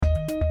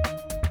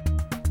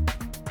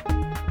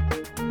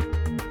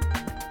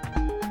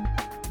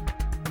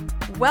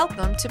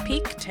Welcome to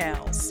Peak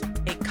Tales,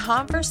 a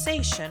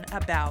conversation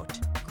about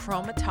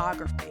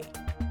chromatography.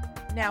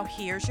 Now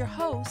here's your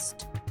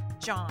host,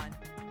 John.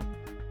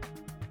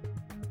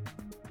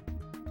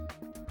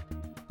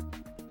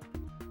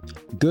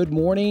 Good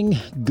morning,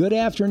 good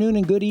afternoon,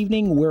 and good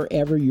evening,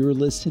 wherever you're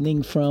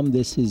listening from.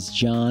 This is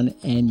John,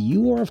 and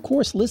you are, of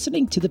course,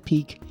 listening to the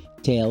Peak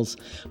Tales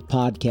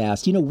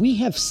podcast. You know, we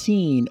have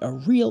seen a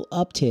real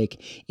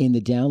uptick in the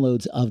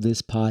downloads of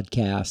this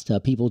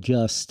podcast. People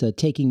just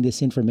taking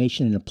this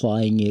information and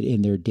applying it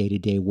in their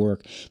day-to-day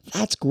work.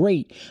 That's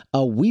great.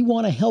 We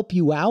want to help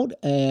you out,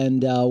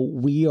 and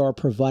we are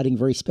providing a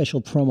very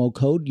special promo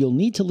code. You'll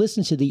need to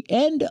listen to the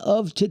end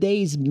of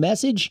today's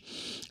message,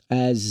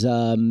 as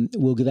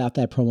we'll give out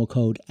that promo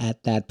code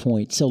at that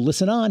point. So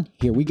listen on.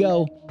 Here we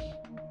go.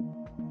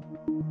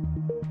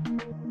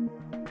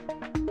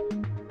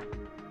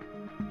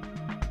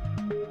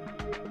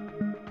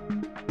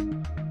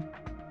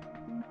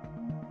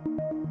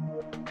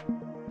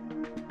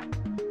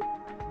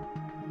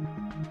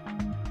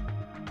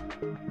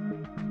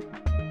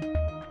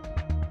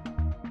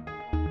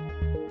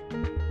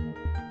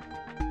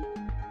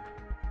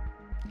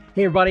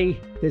 Hey everybody,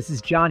 this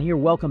is John here.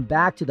 Welcome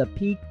back to the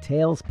Peak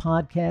Tales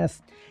podcast.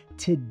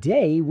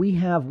 Today we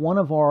have one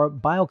of our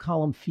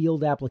BioColumn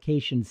field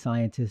application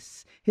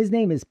scientists. His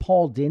name is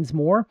Paul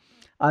Dinsmore.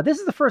 This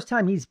is the first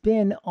time he's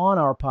been on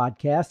our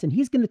podcast, and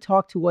he's going to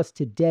talk to us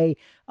today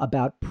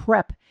about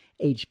PrEP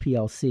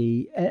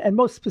HPLC, and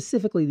most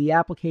specifically the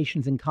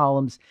applications and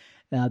columns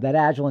that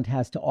Agilent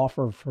has to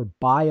offer for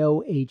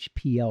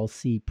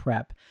bio-HPLC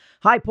PrEP.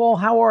 Hi Paul,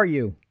 how are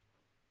you?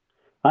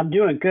 I'm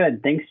doing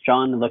good. Thanks,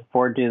 John. I look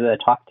forward to the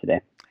talk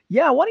today.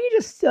 Yeah, why don't you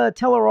just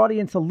tell our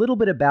audience a little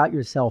bit about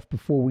yourself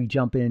before we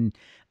jump in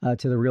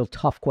to the real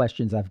tough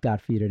questions I've got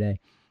for you today?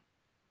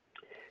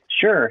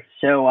 Sure.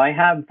 So I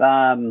have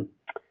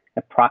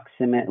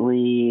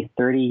approximately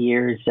 30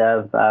 years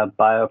of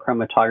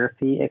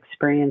biochromatography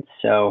experience.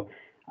 So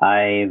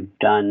I've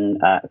done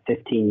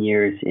 15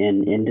 years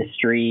in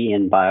industry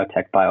in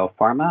biotech,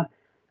 biopharma,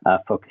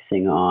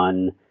 focusing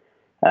on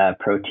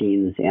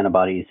proteins,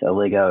 antibodies,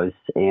 oligos,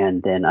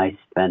 and then I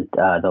spent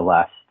the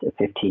last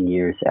 15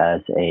 years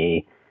as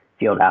a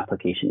field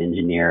application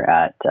engineer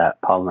at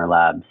Polymer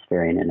Labs,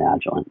 Varian, and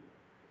Agilent.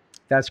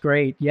 That's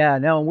great. Yeah,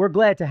 no, we're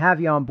glad to have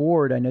you on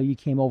board. I know you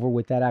came over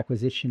with that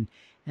acquisition,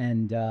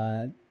 and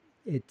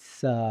it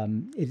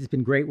has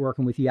been great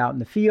working with you out in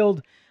the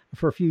field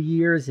for a few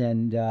years,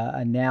 and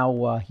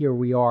now here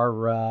we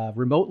are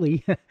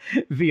remotely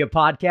via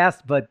podcast.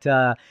 But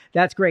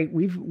that's great.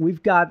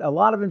 We've got a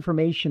lot of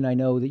information I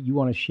know that you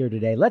want to share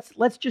today.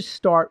 Let's just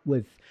start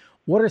with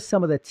what are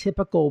some of the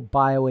typical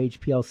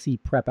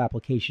bio-HPLC PrEP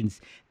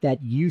applications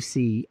that you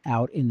see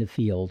out in the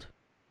field?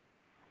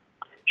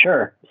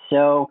 Sure.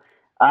 So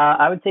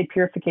I would say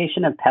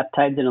purification of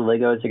peptides and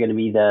oligos are going to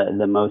be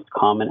the most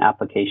common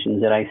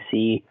applications that I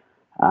see.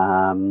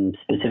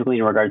 Specifically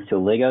in regards to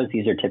oligos,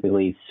 these are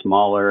typically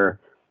smaller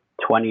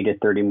 20 to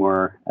 30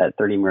 more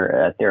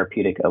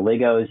therapeutic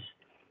oligos,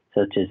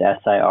 such as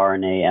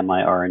siRNA,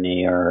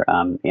 miRNA, or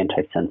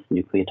antisense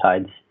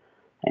nucleotides.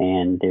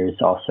 And there's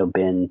also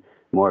been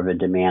more of a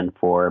demand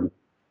for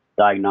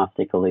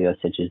diagnostic oligos,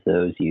 such as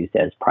those used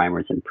as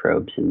primers and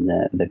probes in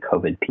the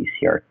COVID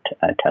PCR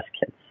test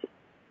kits.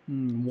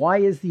 Why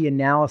is the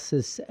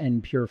analysis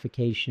and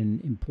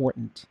purification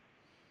important?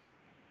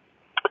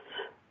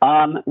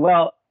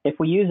 Well, if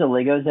we use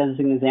oligos as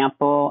an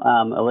example,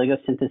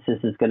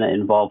 oligosynthesis is going to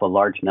involve a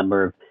large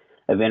number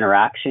of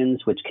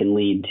interactions, which can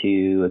lead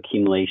to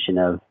accumulation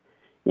of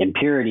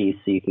impurities.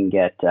 So you can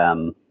get,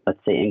 let's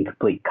say,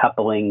 incomplete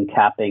coupling,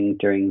 capping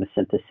during the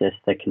synthesis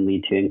that can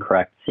lead to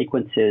incorrect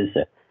sequences,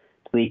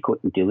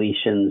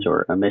 deletions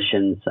or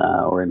omissions,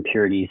 or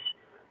impurities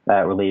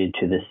related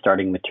to the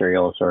starting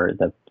materials or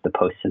the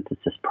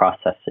post-synthesis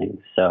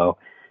processing. So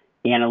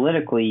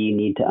analytically, you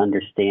need to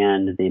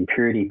understand the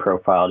impurity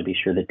profile to be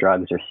sure that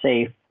drugs are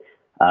safe,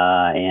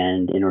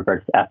 and in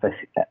regards to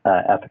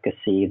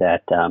efficacy,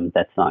 that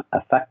that's not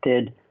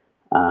affected.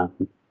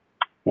 And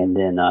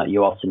then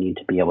you also need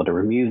to be able to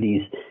remove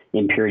these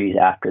impurities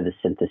after the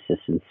synthesis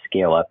and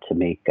scale up to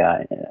make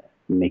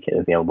it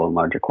available in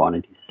larger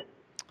quantities.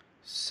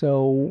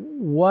 So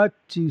what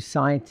do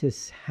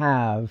scientists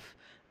have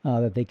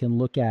that they can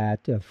look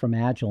at from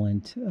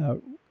Agilent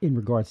in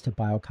regards to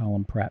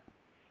BioColumn PrEP?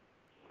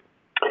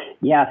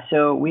 Yeah,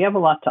 so we have a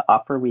lot to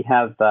offer. We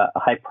have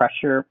high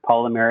pressure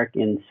polymeric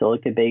and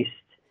silica-based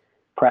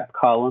PrEP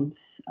columns.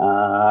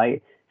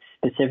 I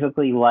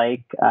specifically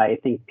I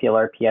think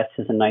PLRPS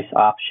is a nice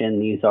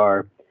option. These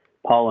are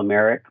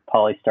polymeric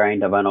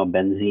polystyrene divinyl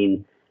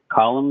benzene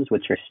columns,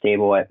 which are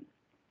stable at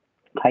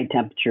high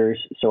temperatures,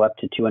 so up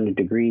to 200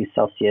 degrees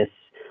Celsius,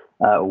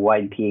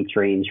 wide pH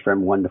range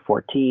from 1 to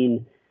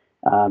 14.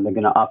 They're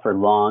going to offer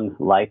long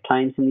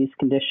lifetimes in these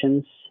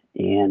conditions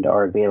and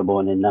are available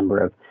in a number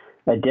of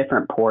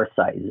different pore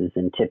sizes.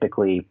 And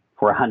typically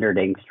for 100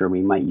 angstrom,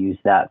 we might use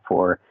that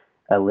for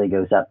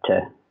oligos up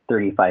to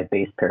 35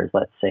 base pairs,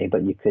 let's say,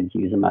 but you could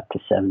use them up to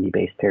 70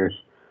 base pairs.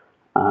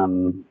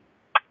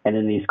 And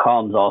then these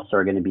columns also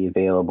are going to be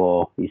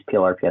available, these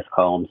PLRPS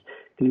columns,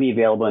 going to be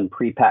available in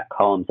pre-packed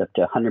columns up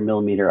to 100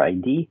 millimeter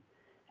ID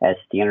as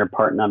standard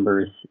part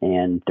numbers,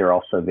 and they're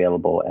also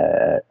available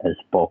as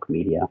bulk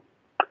media.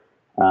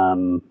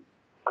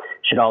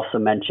 Should also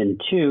mention,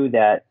 too,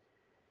 that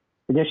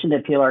in addition to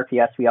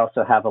PLRPS, we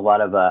also have a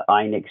lot of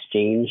ion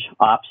exchange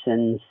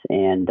options,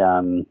 and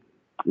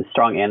the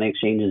strong anion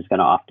exchange is going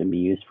to often be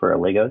used for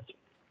oligos.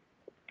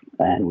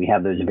 And we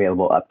have those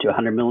available up to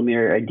 100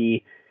 millimeter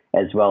ID,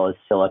 as well as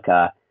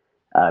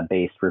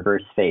silica-based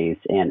reverse phase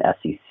and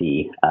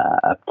SEC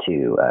up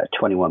to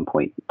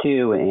 21.2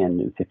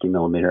 and 50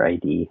 millimeter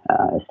ID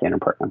as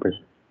standard part numbers.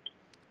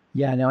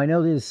 Yeah, now I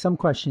know there's some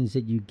questions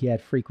that you get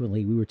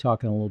frequently. We were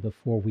talking a little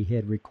before we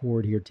hit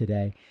record here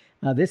today.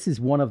 This is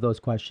one of those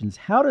questions.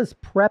 How does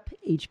PREP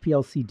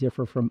HPLC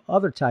differ from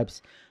other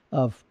types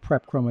of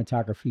PREP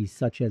chromatography,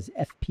 such as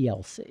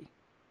FPLC?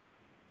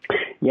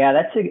 Yeah,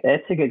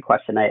 that's a good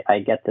question. I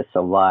get this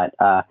a lot.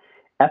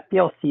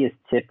 FPLC is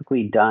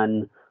typically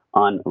done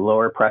on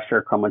lower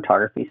pressure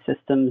chromatography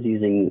systems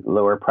using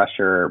lower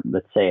pressure,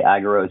 let's say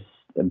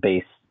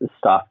agarose-based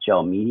soft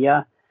gel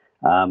media,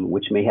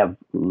 which may have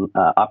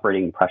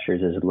operating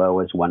pressures as low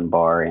as 1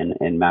 bar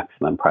and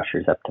maximum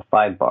pressures up to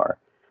 5 bar.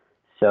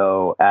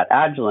 So at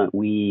Agilent,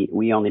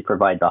 we only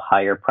provide the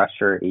higher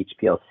pressure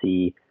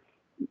HPLC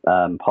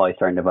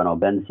polystyrene divinyl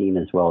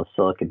benzene, as well as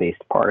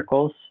silica-based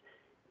particles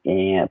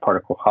and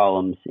particle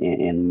columns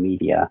and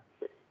media.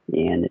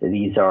 And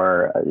these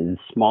are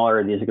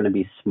smaller. These are going to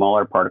be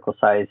smaller particle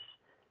size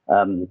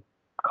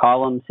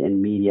columns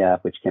and media,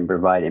 which can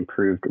provide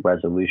improved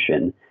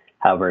resolution.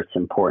 However, it's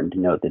important to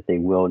note that they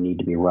will need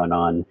to be run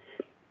on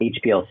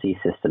HPLC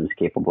systems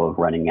capable of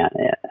running at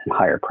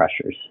higher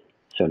pressures,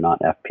 so not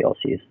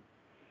FPLCs.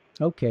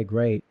 Okay,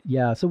 great.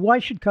 Yeah, so why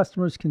should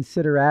customers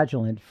consider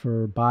Agilent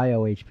for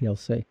bio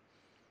HPLC?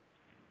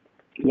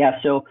 Yeah,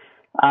 so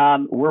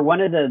we're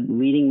one of the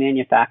leading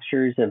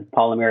manufacturers of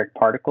polymeric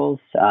particles.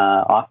 Those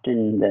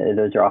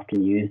are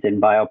often used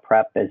in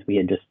bioprep, as we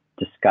had just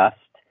discussed.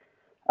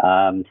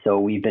 So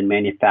we've been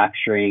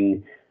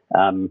manufacturing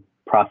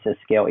process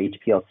scale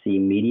HPLC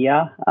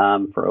media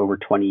for over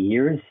 20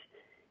 years,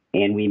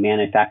 and we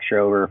manufacture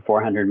over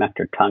 400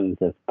 metric tons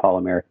of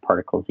polymeric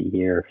particles a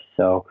year.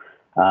 So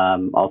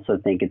also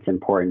think it's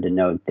important to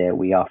note that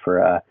we offer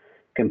a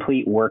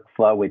complete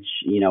workflow, which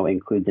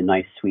includes a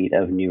nice suite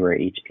of newer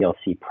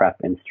HPLC prep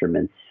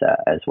instruments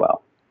as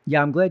well.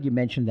 Yeah, I'm glad you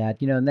mentioned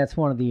that. And that's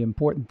one of the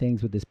important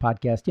things with this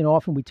podcast.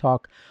 Often we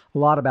talk a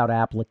lot about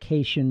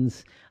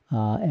applications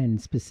and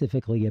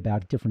specifically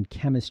about different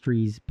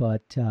chemistries,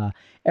 but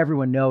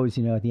everyone knows,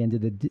 at the end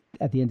of the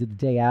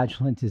day,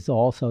 Agilent is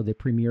also the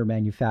premier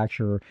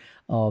manufacturer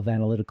of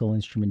analytical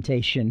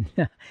instrumentation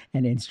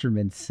and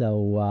instruments.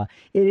 So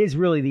it is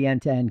really the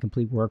end-to-end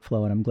complete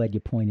workflow, and I'm glad you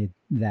pointed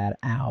that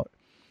out.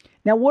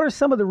 Now, what are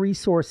some of the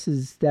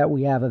resources that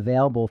we have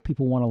available if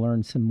people want to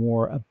learn some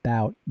more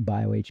about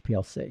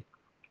bioHPLC?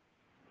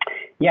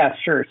 Yeah,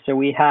 sure. So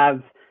we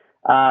have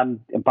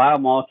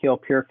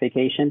biomolecule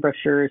purification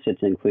brochures. It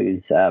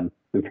includes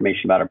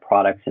information about our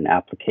products and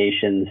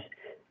applications,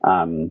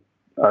 our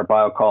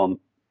BioColumn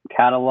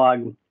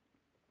catalog,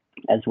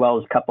 as well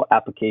as a couple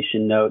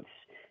application notes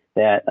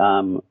that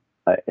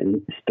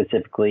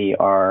specifically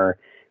are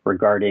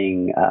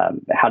regarding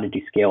how to do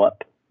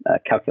scale-up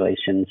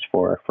calculations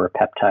for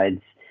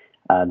peptides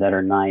that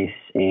are nice,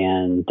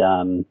 and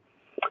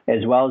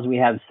as well as we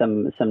have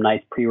some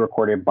nice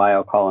pre-recorded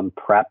BioColumn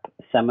prep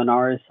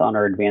seminars on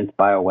our advanced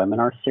bio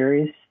webinar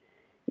series,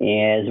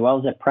 as well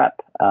as a prep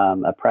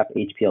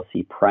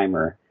HPLC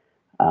primer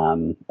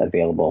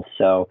available.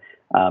 So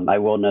I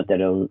will note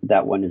that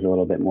that one is a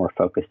little bit more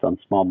focused on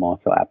small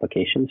molecule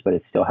applications, but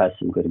it still has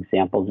some good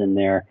examples in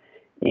there.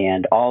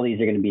 And all these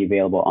are going to be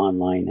available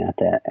online at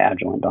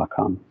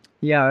agilent.com.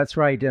 Yeah, that's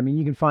right. I mean,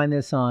 you can find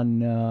this on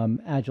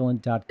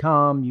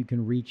agilent.com. You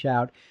can reach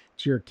out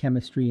to your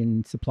chemistry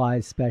and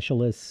supplies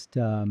specialist.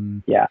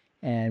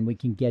 And we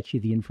can get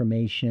you the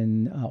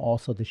information.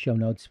 Also, the show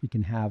notes we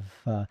can have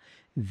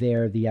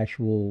there, the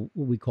actual,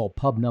 what we call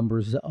pub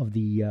numbers of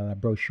the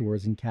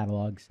brochures and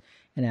catalogs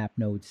and app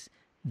notes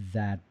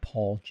that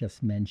Paul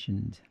just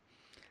mentioned.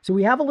 So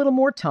we have a little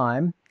more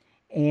time.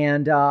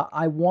 And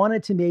I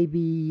wanted to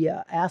maybe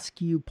ask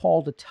you,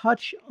 Paul, to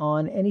touch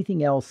on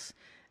anything else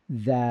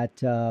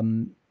that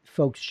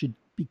folks should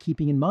be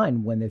keeping in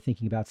mind when they're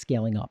thinking about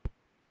scaling up.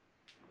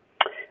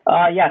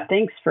 Yeah,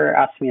 thanks for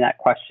asking me that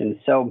question.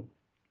 So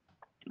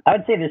I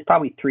would say there's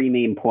probably 3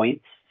 main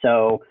points.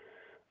 So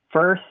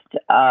first,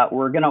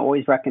 we're going to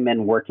always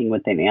recommend working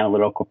with an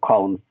analytical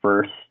column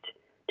first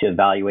to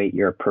evaluate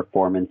your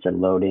performance and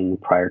loading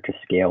prior to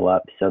scale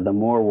up. So the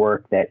more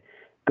work that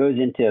goes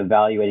into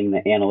evaluating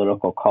the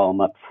analytical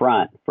column up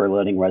front for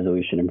loading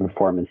resolution and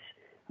performance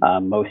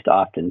most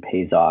often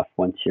pays off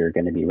once you're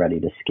going to be ready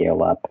to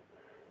scale up.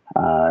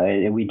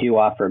 And we do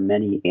offer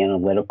many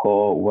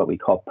analytical, what we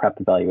call prep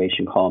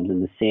evaluation columns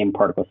in the same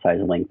particle size,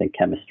 length, and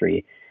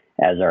chemistry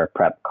as our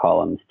prep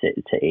columns to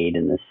aid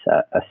in this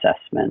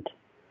assessment.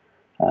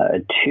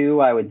 2,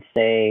 I would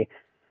say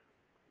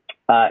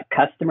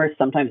Customers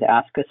sometimes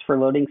ask us for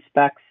loading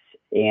specs,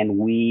 and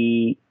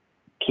we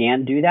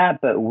can do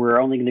that, but we're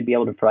only going to be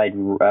able to provide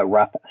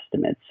rough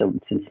estimates. So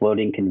since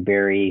loading can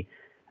vary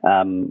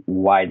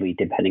widely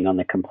depending on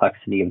the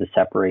complexity of the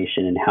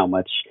separation and how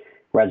much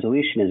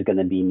resolution is going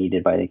to be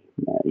needed by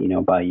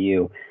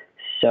you.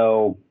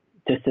 So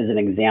just as an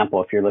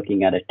example, if you're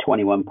looking at a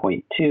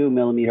 21.2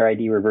 millimeter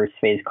ID reverse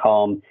phase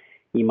column,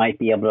 you might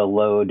be able to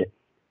load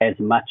as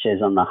much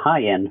as on the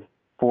high end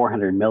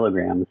 400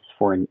 milligrams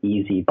for an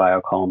easy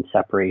biocolumn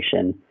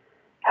separation.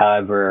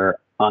 However,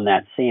 on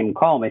that same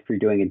column, if you're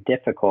doing a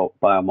difficult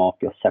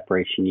biomolecule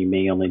separation, you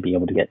may only be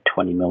able to get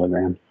 20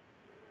 milligrams.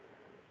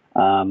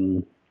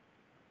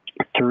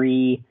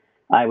 3,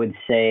 I would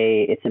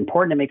say it's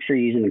important to make sure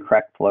you're using the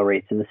correct flow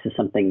rates, and this is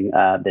something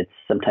that's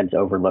sometimes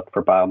overlooked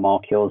for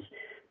biomolecules.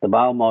 The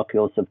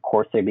biomolecules, of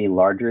course, they're being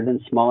larger than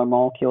smaller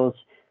molecules.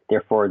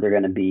 Therefore, they're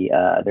going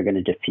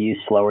to diffuse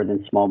slower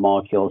than small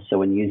molecules. So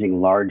when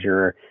using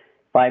larger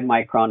 5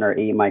 micron or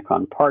 8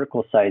 micron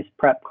particle size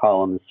prep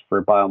columns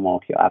for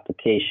biomolecule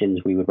applications,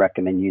 we would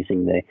recommend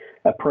using the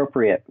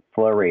appropriate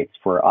flow rates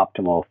for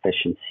optimal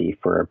efficiency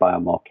for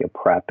biomolecule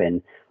prep.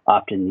 And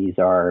often these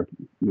are,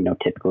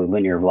 typically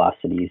linear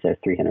velocities of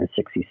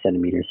 360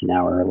 centimeters an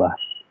hour or less.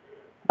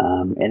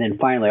 And then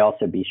finally,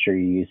 also be sure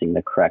you're using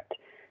the correct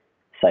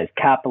size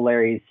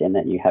capillaries and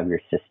that you have your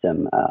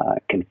system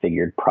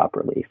configured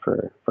properly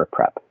for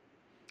prep.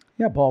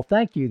 Yeah, Paul,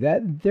 thank you.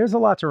 There's a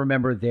lot to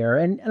remember there.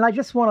 And I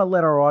just want to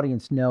let our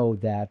audience know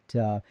that,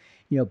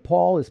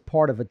 Paul is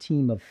part of a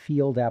team of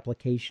field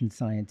application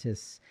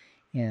scientists,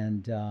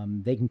 and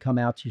they can come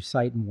out to your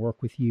site and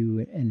work with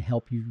you and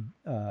help you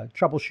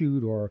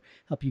troubleshoot or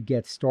help you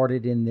get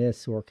started in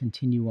this or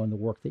continue on the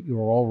work that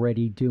you're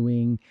already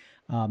doing.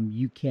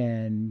 You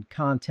can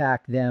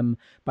contact them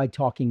by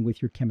talking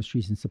with your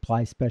chemistries and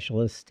supply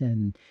specialist,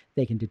 and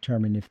they can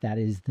determine if that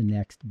is the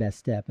next best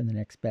step and the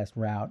next best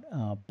route.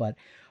 But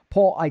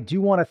Paul, I do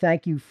want to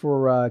thank you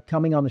for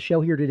coming on the show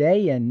here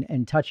today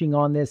and touching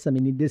on this. I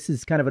mean, this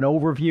is kind of an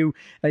overview.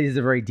 This is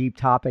a very deep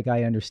topic,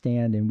 I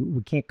understand, and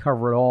we can't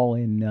cover it all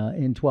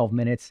in 12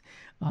 minutes.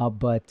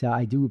 But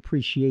I do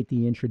appreciate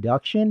the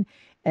introduction,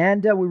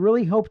 and we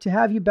really hope to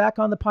have you back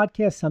on the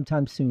podcast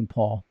sometime soon,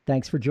 Paul.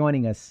 Thanks for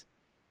joining us.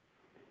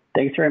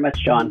 Thanks very much,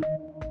 John.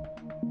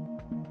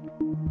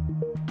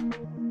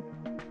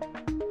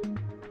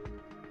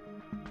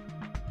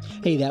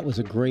 Hey, that was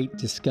a great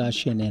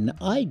discussion, and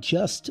I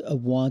just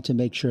want to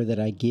make sure that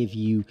I give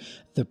you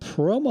the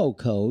promo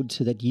code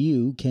so that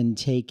you can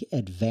take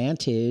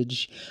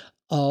advantage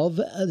of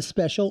a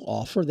special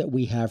offer that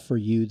we have for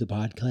you, the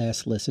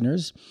podcast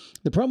listeners.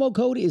 The promo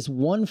code is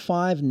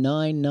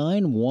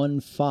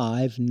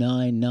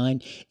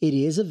 15991599. It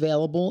is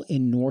available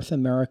in North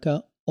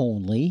America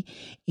only,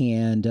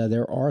 and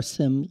there are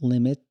some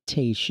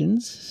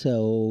limitations,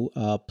 so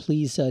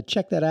please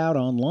check that out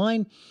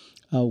online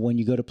when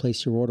you go to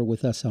place your order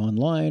with us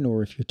online,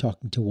 or if you're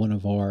talking to one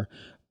of our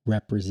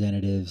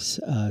representatives.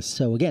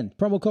 So again,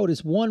 promo code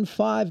is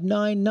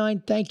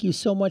 1599. Thank you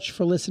so much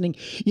for listening.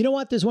 You know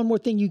what? There's one more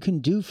thing you can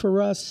do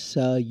for us.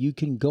 You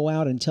can go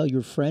out and tell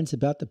your friends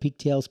about the Peak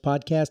Tales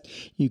podcast.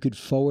 You could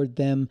forward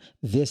them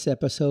this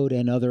episode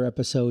and other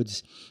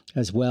episodes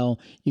as well.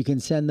 You can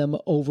send them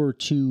over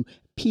to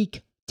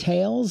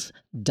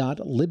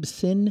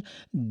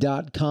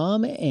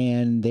peaktales.libsyn.com,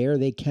 and there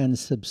they can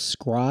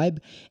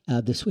subscribe.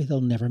 This way they'll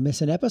never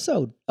miss an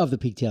episode of the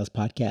Peak Tales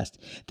podcast.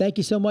 Thank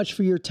you so much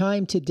for your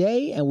time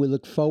today, and we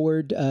look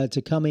forward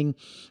to coming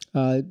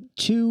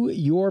to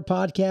your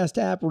podcast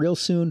app real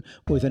soon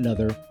with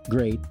another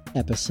great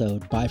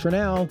episode. Bye for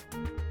now.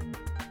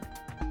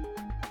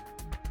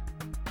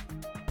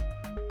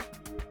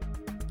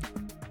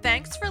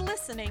 Thanks for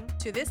listening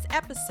to this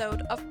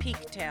episode of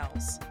Peak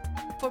Tales.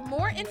 For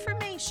more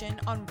information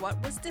on what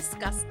was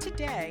discussed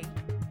today,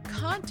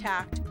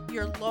 contact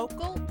your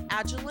local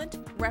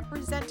Agilent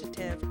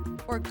representative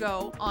or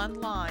go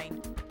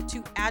online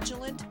to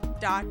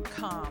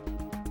agilent.com.